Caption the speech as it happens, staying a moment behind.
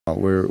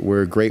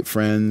We're great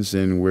friends,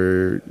 and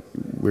we're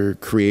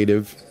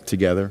creative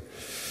together.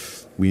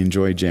 We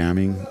enjoy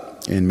jamming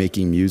and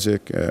making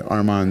music.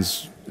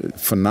 Armand's a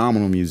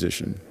phenomenal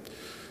musician,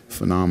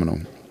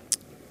 phenomenal,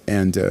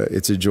 and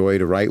it's a joy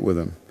to write with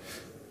him.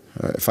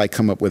 If I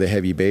come up with a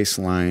heavy bass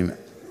line,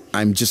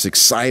 I'm just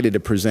excited to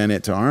present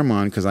it to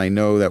Armand because I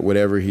know that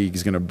whatever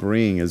he's going to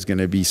bring is going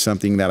to be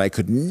something that I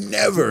could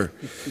never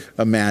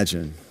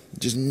imagine.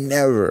 Just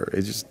never.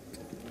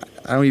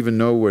 I don't even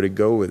know where to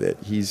go with it.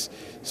 He's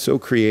so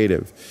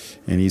creative,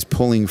 and he's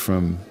pulling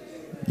from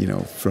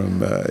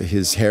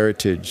his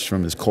heritage,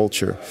 from his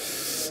culture,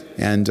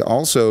 and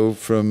also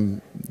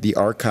from the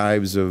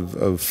archives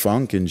of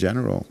funk in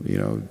general,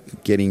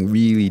 getting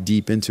really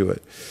deep into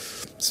it.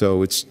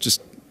 So it's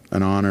just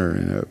an honor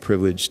and a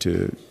privilege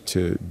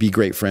to be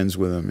great friends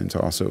with him and to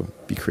also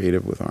be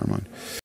creative with Armand.